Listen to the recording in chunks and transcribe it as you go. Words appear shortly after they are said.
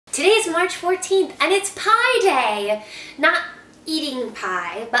Today's March 14th and it's Pi Day! Not eating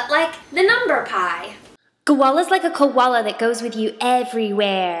pie, but like the number pi. Koala's like a koala that goes with you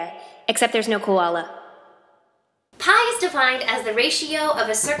everywhere. Except there's no koala. Pi is defined as the ratio of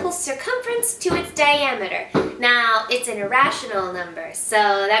a circle's circumference to its diameter. Now, it's an irrational number, so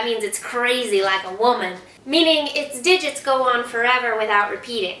that means it's crazy like a woman, meaning its digits go on forever without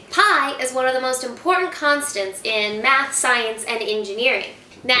repeating. Pi is one of the most important constants in math, science, and engineering.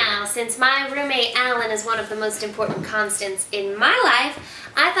 Now, since my roommate Alan is one of the most important constants in my life,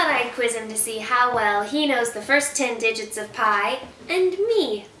 I thought I'd quiz him to see how well he knows the first 10 digits of pi and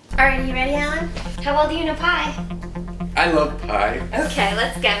me. Are you ready, Alan? How well do you know pi? I love pie. Okay,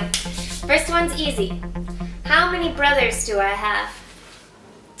 let's go. First one's easy. How many brothers do I have?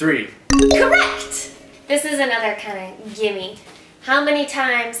 3. Correct! This is another kind of gimme. How many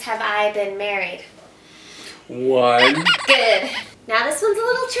times have I been married? 1. Good. Now this one's a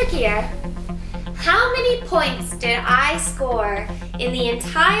little trickier. How many points did I score in the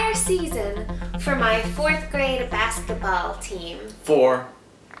entire season for my 4th grade basketball team? 4.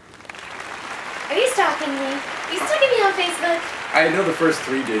 Are you stalking me? Are you stalking me on Facebook? I know the first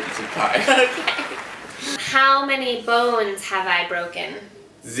 3 digits of pi. Okay. How many bones have I broken?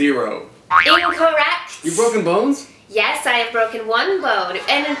 0. Incorrect. You've broken bones? Yes, I have broken 1 bone.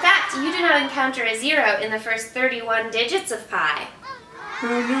 And in fact, you do not encounter a 0 in the first 31 digits of pi.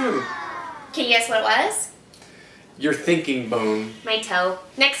 Oh no. Can you guess what it was? Your thinking bone. My toe.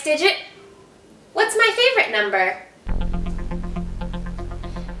 Next digit. What's my favorite number?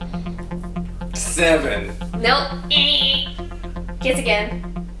 7. Nope. Guess again.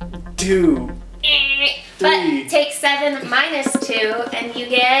 2. But take 7 minus 2 and you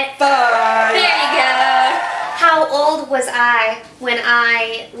get 5. There you go. How old was I when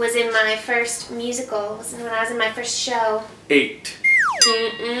I was in my first musical? When I was in my first show? 8.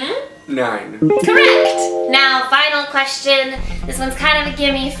 9. Correct. Now, final question. This one's kind of a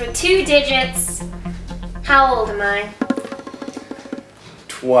gimme for 2 digits. How old am I?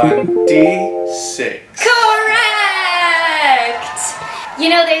 26. Correct! You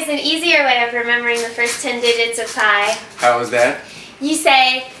know, there's an easier way of remembering the first 10 digits of pi. How was that? You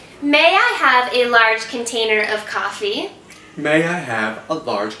say, may I have a large container of coffee? May I have a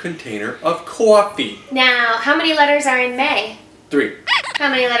large container of coffee? Now, how many letters are in may? 3. How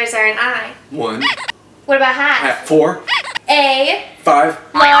many letters are in I? 1. What about half? 4. A 5.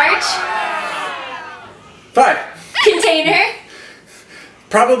 large 5. container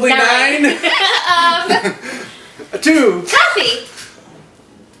Probably 9. of 2. coffee.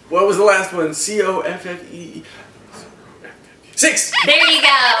 What was the last one? C-O-F-F-E. 6. There you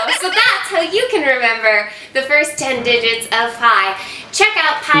go. So that's how you can remember the first 10 digits of pi. Check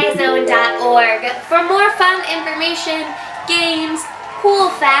out pizone.org for more fun information, games, cool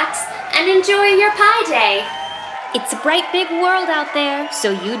facts, and enjoy your Pi Day. It's a bright big world out there,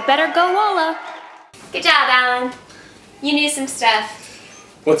 so you'd better go Walla. Good job, Alan. You knew some stuff.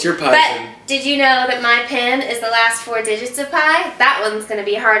 What's your pi But sign? did you know that my pin is the last 4 digits of pi? That one's going to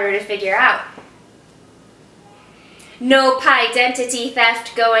be harder to figure out. No pi identity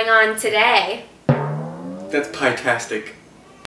theft going on today. That's pi-tastic.